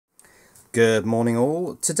Good morning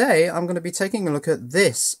all. Today I'm going to be taking a look at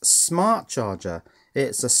this smart charger.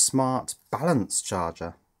 It's a smart balance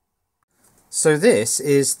charger. So this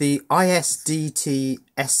is the iSDT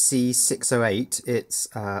SC-608. It's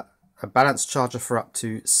a balance charger for up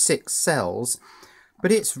to 6 cells,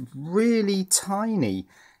 but it's really tiny.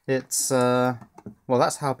 It's, well,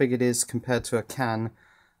 that's how big it is compared to a can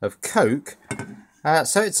of Coke.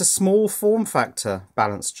 So it's a small form factor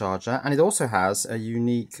balance charger, and it also has a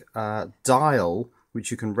unique dial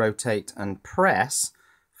which you can rotate and press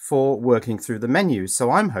for working through the menus.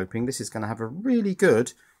 So I'm hoping this is going to have a really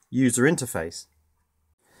good user interface.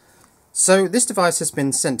 So this device has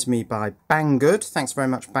been sent to me by Banggood. Thanks very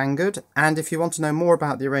much, Banggood. And if you want to know more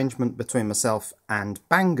about the arrangement between myself and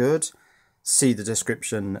Banggood, see the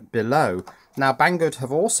description below. Now, Banggood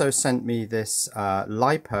have also sent me this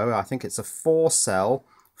Lipo. I think it's a 4-cell,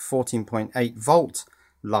 14.8 volt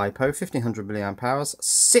Lipo, 1500 milliamp hours,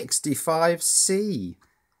 65C.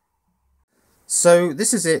 So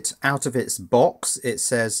this is it out of its box. It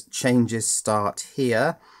says changes start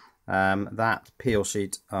here. That peel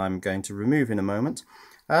sheet I'm going to remove in a moment.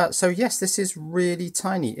 So yes, this is really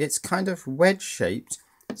tiny. It's kind of wedge shaped.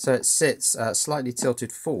 So it sits slightly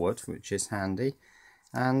tilted forward, which is handy.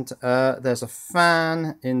 And there's a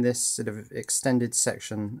fan in this sort of extended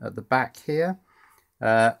section at the back here.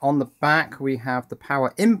 On the back we have the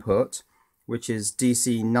power input, which is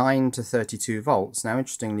DC 9 to 32 volts. Now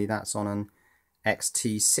interestingly, that's on an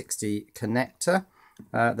XT60 connector.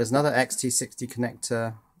 There's another XT60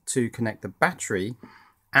 connector to connect the battery.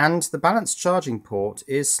 And the balance charging port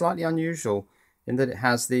is slightly unusual in that it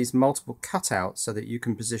has these multiple cutouts so that you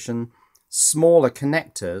can position smaller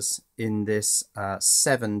connectors in this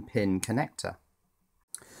 7-pin connector.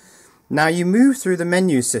 Now you move through the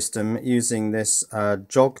menu system using this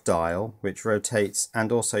jog dial, which rotates,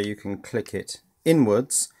 and also you can click it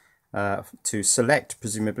inwards to select,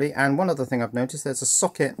 presumably. And one other thing I've noticed, there's a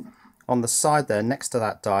socket on the side there next to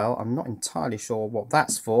that dial. I'm not entirely sure what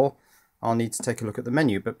that's for. I'll need to take a look at the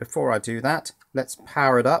menu, but before I do that, let's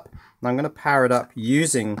power it up. And I'm going to power it up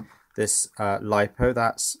using this Lipo.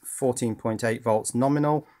 That's 14.8 volts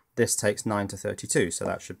nominal. This takes 9 to 32, so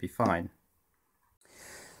that should be fine.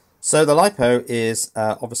 So the Lipo is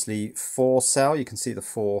obviously 4-cell. You can see the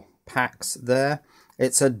 4 packs there.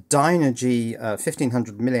 It's a Dinogy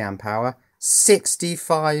 1500 milliamp hour,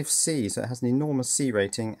 65C, so it has an enormous C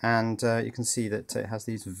rating, and you can see that it has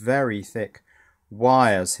these very thick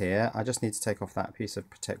wires here. I just need to take off that piece of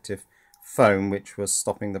protective foam which was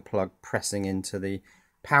stopping the plug pressing into the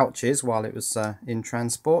pouches while it was in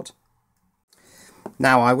transport.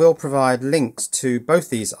 Now I will provide links to both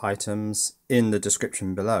these items in the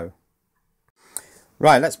description below.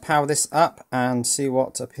 Right, let's power this up and see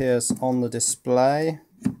what appears on the display.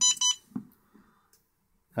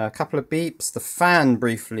 A couple of beeps. The fan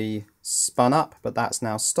briefly spun up, but that's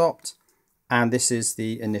now stopped. And this is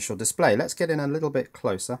the initial display. Let's get in a little bit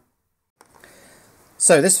closer.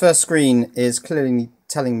 So this first screen is clearly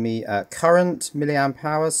telling me current milliamp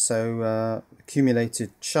hours, so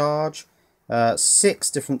accumulated charge.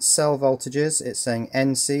 6 different cell voltages. It's saying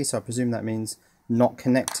NC, so I presume that means not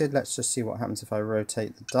connected. Let's just see what happens if I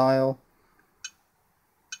rotate the dial.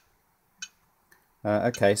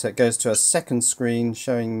 Okay, so it goes to a second screen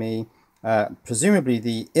showing me presumably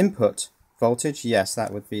the input voltage. Yes,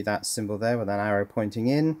 that would be that symbol there with an arrow pointing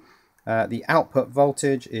in. The output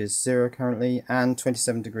voltage is 0 currently, and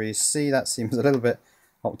 27 degrees C. That seems a little bit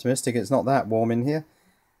optimistic. It's not that warm in here.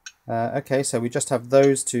 Okay, so we just have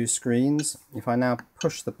those 2 screens. If I now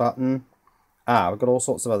push the button, we've got all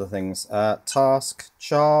sorts of other things. Task,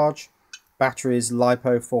 charge, batteries,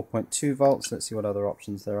 Lipo 4.2 volts. Let's see what other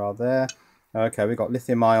options there are there. Okay, we've got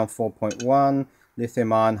lithium ion 4.1,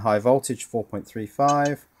 lithium ion high voltage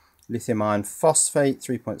 4.35, lithium ion phosphate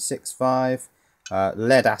 3.65,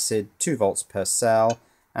 lead acid 2 volts per cell,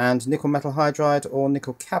 and nickel metal hydride or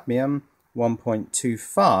nickel cadmium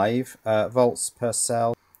 1.25 volts per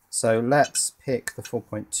cell. So let's pick the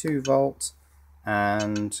 4.2 volt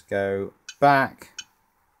and go back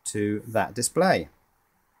to that display.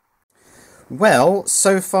 Well,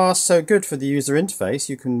 so far so good for the user interface.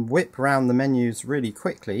 You can whip around the menus really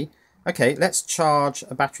quickly. Okay, let's charge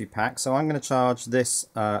a battery pack. So I'm going to charge this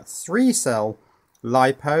 3-cell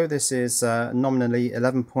Lipo. This is nominally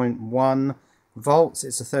 11.1 volts.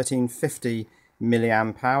 It's a 1350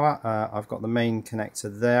 milliamp hour. I've got the main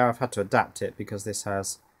connector there. I've had to adapt it because this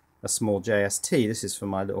has a small JST. This is for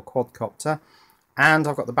my little quadcopter. And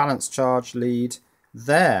I've got the balance charge lead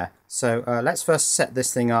there. So let's first set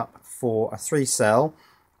this thing up for a 3-cell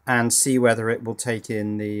and see whether it will take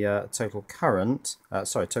in the total current,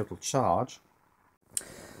 total charge.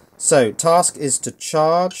 So task is to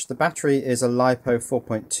charge. The battery is a Lipo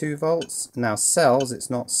 4.2 volts. Now cells,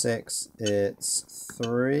 it's not 6, it's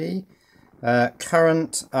 3.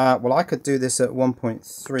 Current, well, I could do this at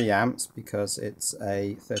 1.3 amps because it's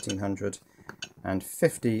a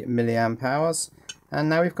 1350 milliamp hours. And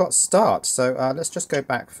now we've got start. So let's just go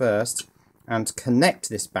back first and connect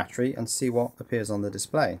this battery and see what appears on the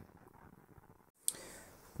display.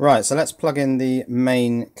 Right, so let's plug in the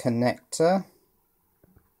main connector.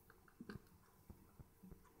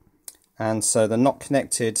 And so the not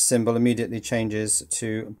connected symbol immediately changes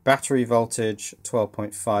to battery voltage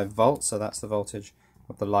 12.5 volts. So that's the voltage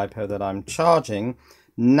of the Lipo that I'm charging.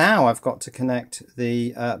 Now I've got to connect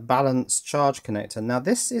the balance charge connector. Now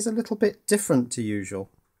this is a little bit different to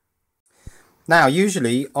usual. Now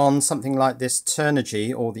usually on something like this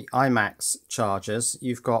Dinogy or the IMAX chargers,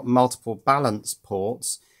 you've got multiple balance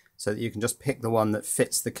ports so that you can just pick the one that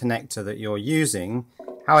fits the connector that you're using.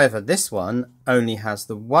 However, this one only has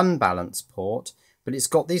the one balance port, but it's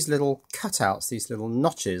got these little cutouts, these little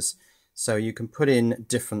notches, so you can put in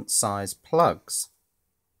different size plugs.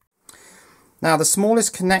 Now the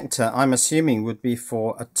smallest connector I'm assuming would be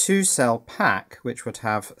for a 2-cell pack, which would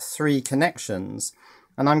have 3 connections.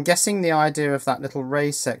 And I'm guessing the idea of that little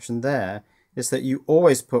raised section there is that you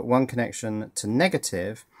always put one connection to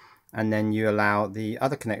negative, and then you allow the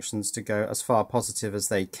other connections to go as far positive as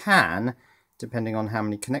they can, depending on how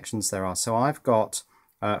many connections there are. So I've got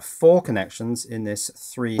 4 connections in this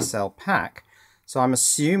 3-cell pack. So I'm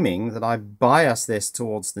assuming that I bias this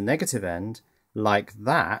towards the negative end like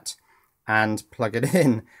that and plug it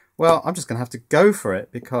in. Well, I'm just going to have to go for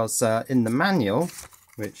it because in the manual,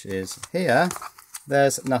 which is here,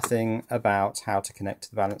 there's nothing about how to connect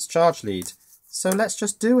to the balance charge lead. So let's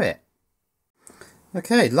just do it.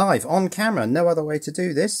 Okay, live on camera, no other way to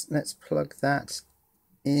do this. Let's plug that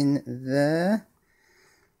in there.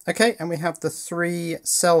 Okay, and we have the 3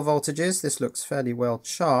 cell voltages. This looks fairly well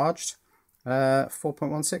charged.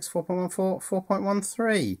 4.16, 4.14,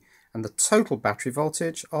 4.13. And the total battery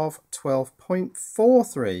voltage of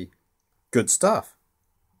 12.43. Good stuff.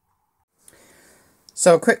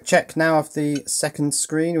 So a quick check now of the second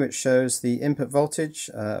screen, which shows the input voltage,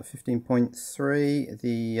 15.3,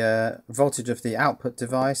 the voltage of the output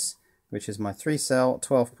device, which is my 3-cell,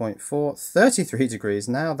 12.4, 33 degrees.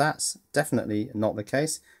 Now that's definitely not the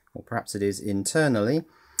case, or perhaps it is internally.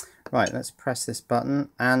 Right, let's press this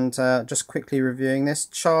button and just quickly reviewing this.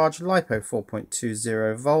 Charge Lipo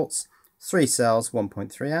 4.20 volts, 3 cells,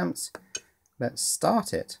 1.3 amps. Let's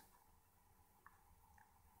start it.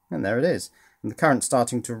 And there it is. And the current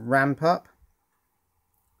starting to ramp up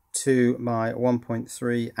to my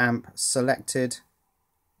 1.3 amp selected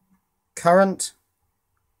current.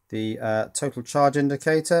 The total charge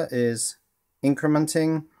indicator is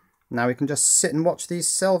incrementing. Now we can just sit and watch these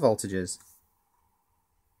cell voltages.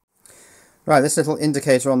 Right, this little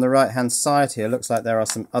indicator on the right hand side here looks like there are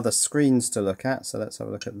some other screens to look at, so let's have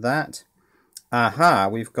a look at that. Aha,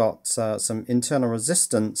 we've got some internal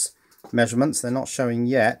resistance measurements. They're not showing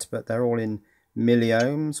yet, but they're all in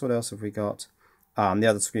milliohms. What else have we got? And the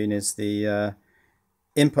other screen is the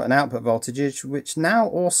input and output voltages, which now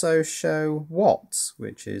also show watts,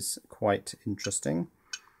 which is quite interesting.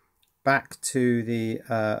 Back to the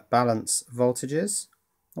balance voltages.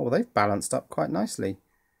 Oh, they've balanced up quite nicely.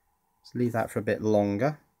 Let's leave that for a bit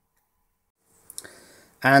longer.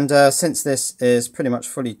 And since this is pretty much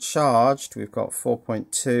fully charged, we've got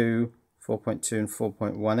 4.2, 4.2 and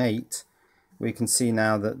 4.18. We can see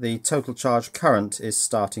now that the total charge current is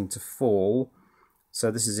starting to fall.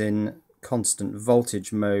 So this is in constant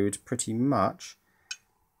voltage mode pretty much.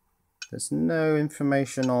 There's no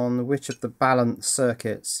information on which of the balance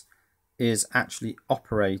circuits is actually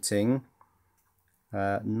operating.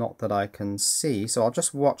 Not that I can see. So I'll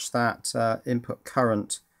just watch that input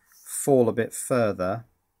current fall a bit further.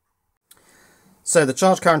 So the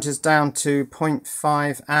charge current is down to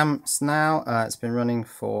 0.5 amps now. It's been running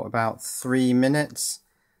for about 3 minutes.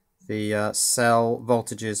 The cell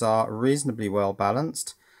voltages are reasonably well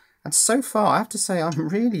balanced. And so far, I have to say, I'm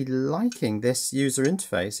really liking this user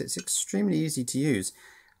interface. It's extremely easy to use.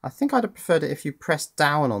 I think I'd have preferred it if you pressed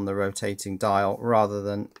down on the rotating dial rather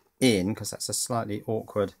than in, because that's a slightly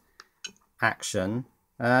awkward action.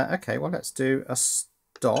 Okay, well, let's do a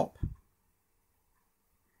stop.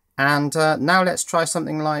 And now let's try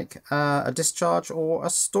something like a discharge or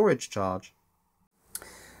a storage charge.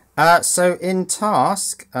 So in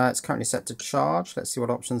task, it's currently set to charge. Let's see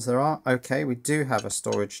what options there are. Okay, we do have a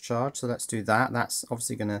storage charge, so let's do that. That's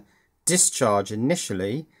obviously going to discharge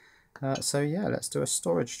initially. So yeah, let's do a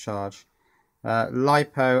storage charge.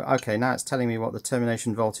 Lipo, okay, now it's telling me what the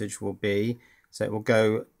termination voltage will be. So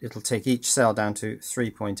it'll take each cell down to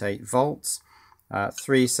 3.8 volts.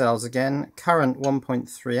 3 cells again, current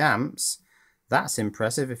 1.3 amps. That's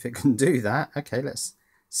impressive if it can do that. Okay, let's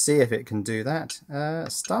see if it can do that.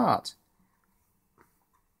 Start.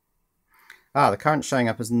 The current's showing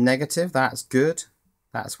up as negative. That's good.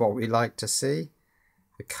 That's what we like to see.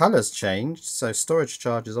 The color's changed. So storage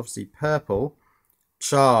charge is obviously purple.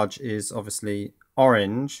 Charge is obviously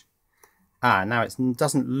orange. Now it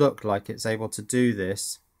doesn't look like it's able to do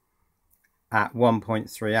this at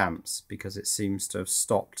 1.3 amps because it seems to have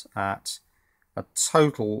stopped at a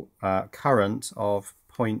total current of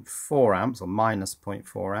 0.4 amps or minus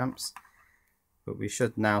 0.4 amps. But we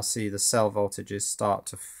should now see the cell voltages start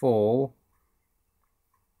to fall.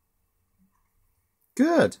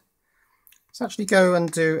 Good. Let's actually go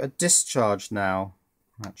and do a discharge now,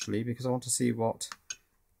 actually, because I want to see what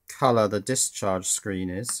color the discharge screen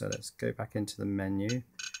is. So let's go back into the menu,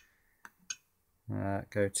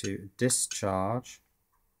 go to discharge.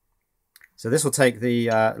 So this will take the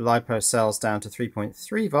Lipo cells down to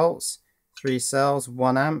 3.3 volts, 3 cells,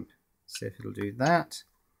 1 amp. See if it'll do that.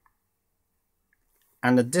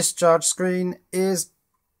 And the discharge screen is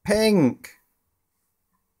pink.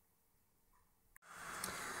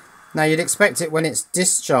 Now you'd expect it when it's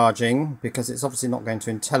discharging, because it's obviously not going to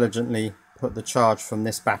intelligently put the charge from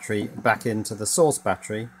this battery back into the source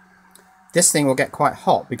battery. This thing will get quite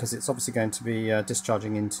hot because it's obviously going to be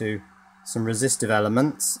discharging into some resistive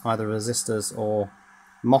elements, either resistors or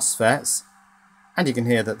MOSFETs. And you can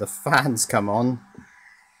hear that the fans come on.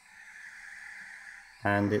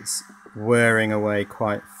 And it's whirring away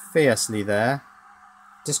quite fiercely there.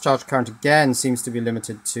 Discharge current again seems to be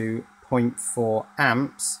limited to 0.4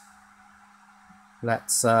 amps.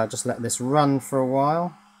 Let's just let this run for a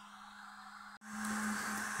while.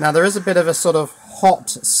 Now there is a bit of a sort of hot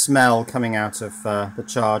smell coming out of the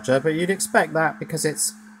charger, but you'd expect that because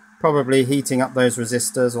it's probably heating up those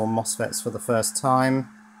resistors or MOSFETs for the first time.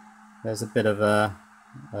 There's a bit of a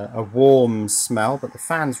warm smell, but the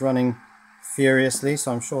fan's running furiously,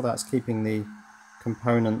 so I'm sure that's keeping the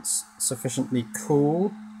components sufficiently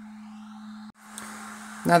cool.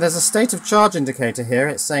 Now there's a state of charge indicator here.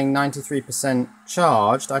 It's saying 93%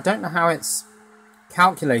 charged. I don't know how it's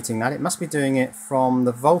calculating that. It must be doing it from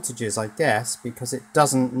the voltages, I guess, because it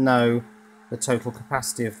doesn't know the total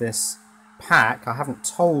capacity of this pack. I haven't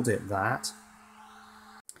told it that.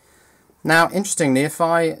 Now interestingly, if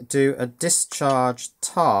I do a discharge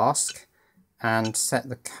task and set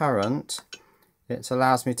the current, it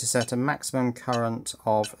allows me to set a maximum current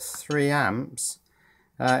of 3 amps.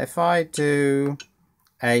 If I do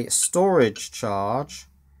a storage charge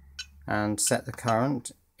and set the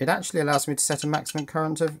current, it actually allows me to set a maximum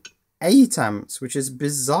current of 8 amps, which is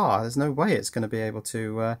bizarre. There's no way it's going to be able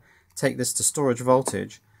to take this to storage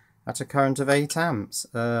voltage at a current of 8 amps.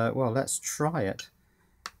 Well, let's try it.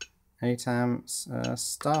 8 amps,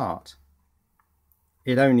 start.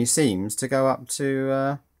 It only seems to go up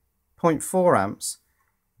to 0.4 amps.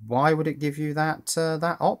 Why would it give you that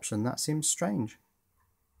option? That seems strange.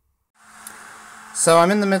 So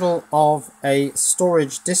I'm in the middle of a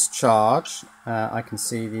storage discharge. I can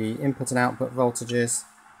see the input and output voltages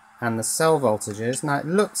and the cell voltages. Now it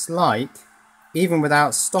looks like, even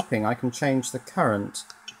without stopping, I can change the current.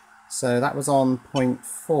 So that was on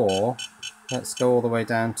 0.4. Let's go all the way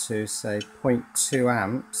down to, say, 0.2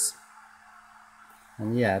 amps.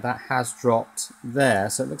 And yeah, that has dropped there.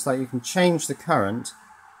 So it looks like you can change the current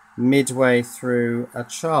midway through a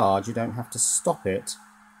charge. You don't have to stop it,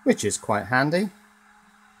 which is quite handy.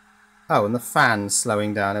 Oh, and the fan's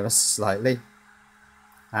slowing down ever so slightly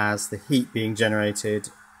as the heat being generated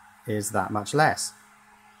is that much less.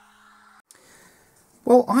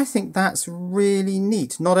 Well, I think that's really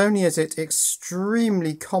neat. Not only is it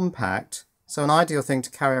extremely compact, so an ideal thing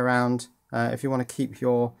to carry around if you want to keep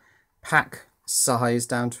your pack size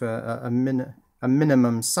down to a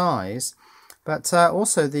minimum size, but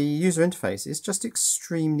also the user interface is just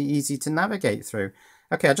extremely easy to navigate through.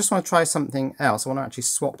 Okay, I just want to try something else. I want to actually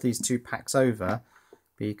swap these two packs over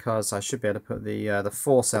because I should be able to put the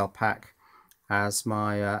 4-cell pack as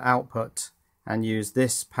my output and use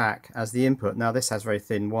this pack as the input. Now this has very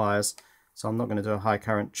thin wires, so I'm not going to do a high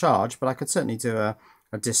current charge, but I could certainly do a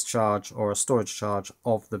discharge or a storage charge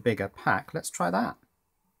of the bigger pack. Let's try that.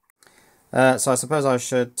 So I suppose I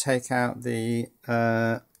should take out the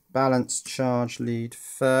balanced charge lead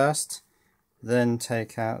first, then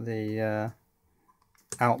take out the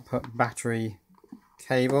output battery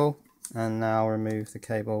cable, and now remove the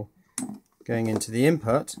cable going into the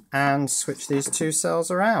input and switch these two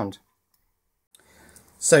cells around.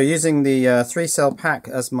 So using the 3-cell pack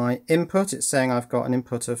as my input, it's saying I've got an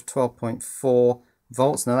input of 12.4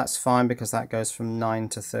 volts. Now that's fine because that goes from 9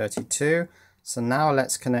 to 32. So now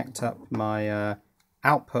let's connect up my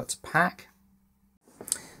output pack.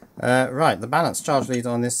 Right, the balance charge lead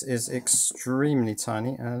on this is extremely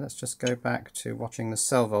tiny. Let's just go back to watching the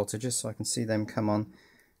cell voltages so I can see them come on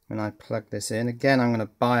when I plug this in. Again, I'm going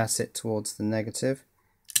to bias it towards the negative.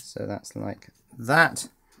 So that's like that.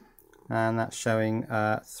 And that's showing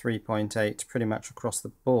 3.8 pretty much across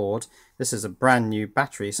the board. This is a brand new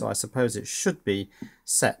battery, so I suppose it should be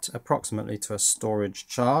set approximately to a storage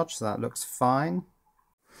charge, so that looks fine.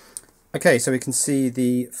 Okay, so we can see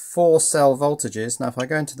the 4-cell voltages. Now if I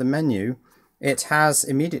go into the menu, it has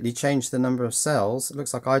immediately changed the number of cells. It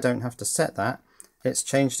looks like I don't have to set that. It's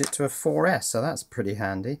changed it to a 4S, so that's pretty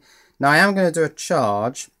handy. Now I am going to do a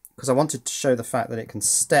charge, because I wanted to show the fact that it can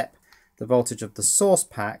step the voltage of the source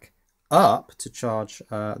pack up to charge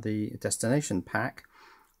the destination pack,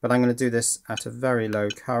 but I'm going to do this at a very low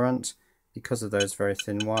current because of those very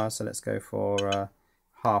thin wires. So let's go for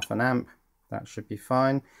half an amp. That should be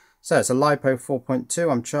fine. So it's a Lipo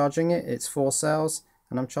 4.2. I'm charging it. It's 4 cells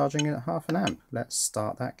and I'm charging it at half an amp. Let's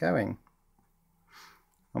start that going.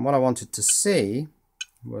 And what I wanted to see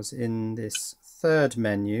was in this third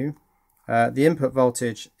menu, the input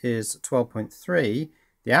voltage is 12.3.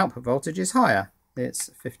 The output voltage is higher. It's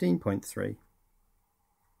 15.3.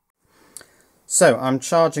 So I'm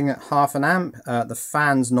charging at half an amp. The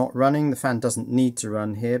fan's not running. The fan doesn't need to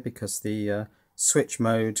run here because the switch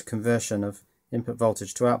mode conversion of input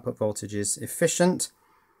voltage to output voltage is efficient.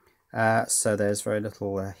 So there's very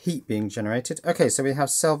little heat being generated. Okay, so we have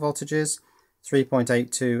cell voltages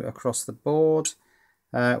 3.82 across the board.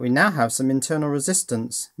 We now have some internal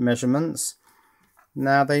resistance measurements.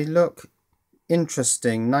 Now they look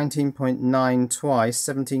interesting. 19.9 twice,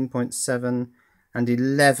 17.7 and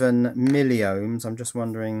 11 milliohms. I'm just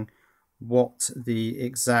wondering what the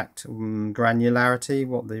exact granularity,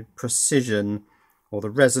 what the precision or the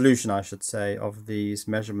resolution I should say of these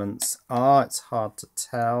measurements are. It's hard to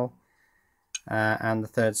tell. And the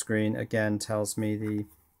third screen again tells me the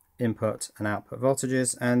input and output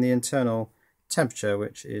voltages and the internal temperature,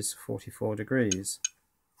 which is 44 degrees.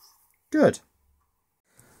 Good.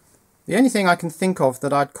 The only thing I can think of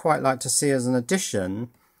that I'd quite like to see as an addition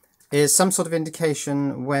is some sort of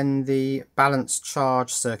indication when the balanced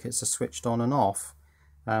charge circuits are switched on and off.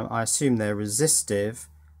 I assume they're resistive,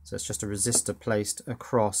 so it's just a resistor placed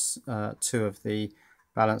across 2 of the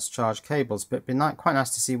balanced charge cables, but it'd be quite nice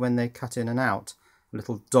to see when they cut in and out. A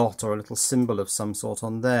little dot or a little symbol of some sort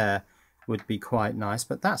on there would be quite nice,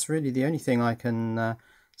 but that's really the only thing I can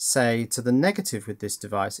say to the negative with this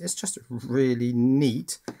device. It's just really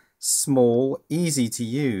neat, small, easy to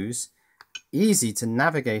use, easy to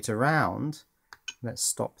navigate around. Let's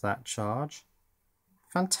stop that charge.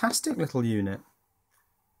 Fantastic little unit.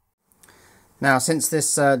 Now, since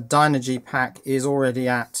this Dinogy pack is already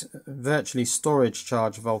at virtually storage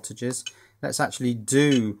charge voltages, let's actually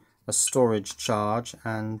do a storage charge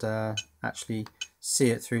and actually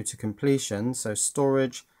see it through to completion. So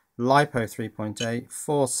storage, Lipo 3.8,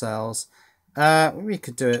 4 cells. We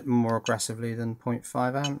could do it more aggressively than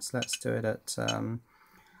 0.5 amps. Let's do it at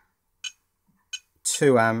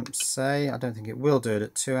 2 amps, say. I don't think it will do it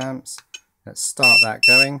at 2 amps. Let's start that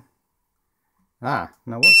going. Ah,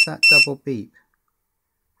 now what's that double beep?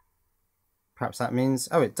 Perhaps that means,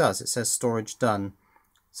 oh it does, it says storage done.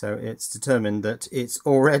 So it's determined that it's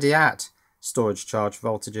already at storage charge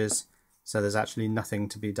voltages, so there's actually nothing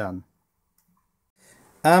to be done.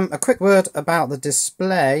 A quick word about the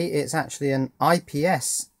display. It's actually an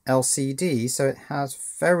IPS LCD, so it has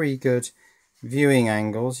very good viewing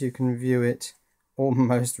angles. You can view it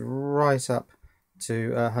almost right up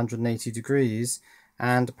to 180 degrees.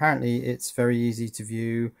 And apparently it's very easy to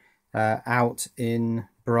view out in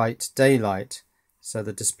bright daylight, so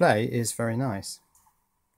the display is very nice.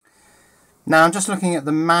 Now I'm just looking at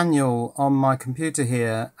the manual on my computer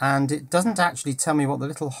here, and it doesn't actually tell me what the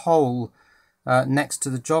little hole next to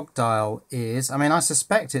the jog dial is. I mean, I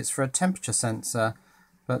suspect it's for a temperature sensor,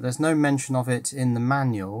 but there's no mention of it in the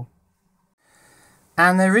manual.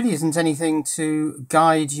 And there really isn't anything to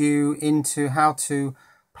guide you into how to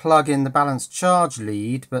plug in the balanced charge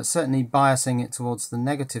lead, but certainly biasing it towards the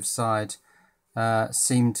negative side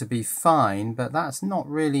seemed to be fine, but that's not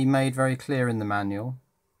really made very clear in the manual.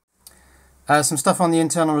 Some stuff on the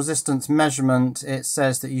internal resistance measurement. It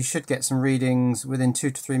says that you should get some readings within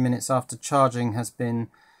 2 to 3 minutes after charging has been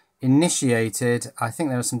initiated. I think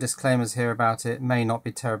there are some disclaimers here about it may not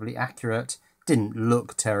be terribly accurate. Didn't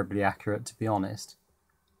look terribly accurate, to be honest.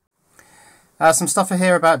 Some stuff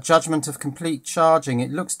here about judgment of complete charging.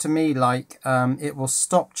 It looks to me like it will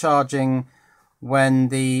stop charging when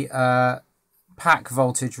the pack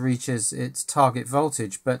voltage reaches its target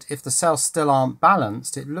voltage, but if the cells still aren't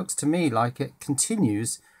balanced, it looks to me like it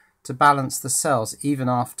continues to balance the cells even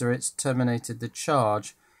after it's terminated the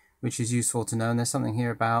charge, which is useful to know. And there's something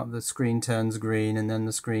here about the screen turns green and then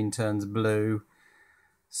the screen turns blue,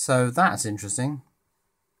 so that's interesting.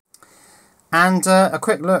 And a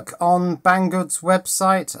quick look on Banggood's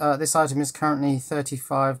website. This item is currently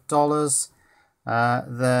 $35.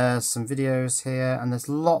 There's some videos here, and there's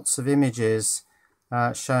lots of images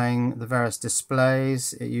showing the various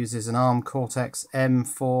displays. It uses an ARM Cortex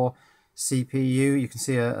M4 CPU. You can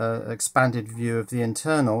see an expanded view of the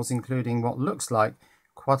internals, including what looks like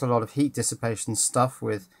quite a lot of heat dissipation stuff,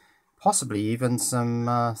 with possibly even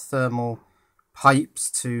some thermal pipes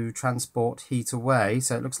to transport heat away.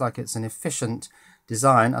 So it looks like it's an efficient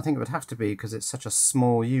design. I think it would have to be because it's such a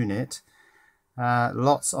small unit.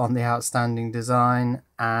 Lots on the outstanding design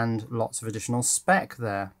and lots of additional spec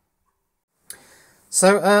there.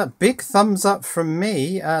 So big thumbs up from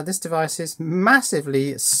me. This device is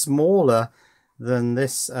massively smaller than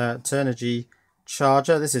this Dinogy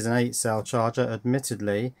charger. This is an 8-cell charger,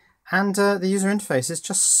 admittedly. And the user interface is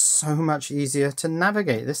just so much easier to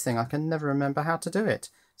navigate. This thing, I can never remember how to do it.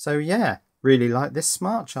 So yeah, really like this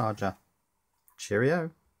smart charger.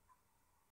 Cheerio.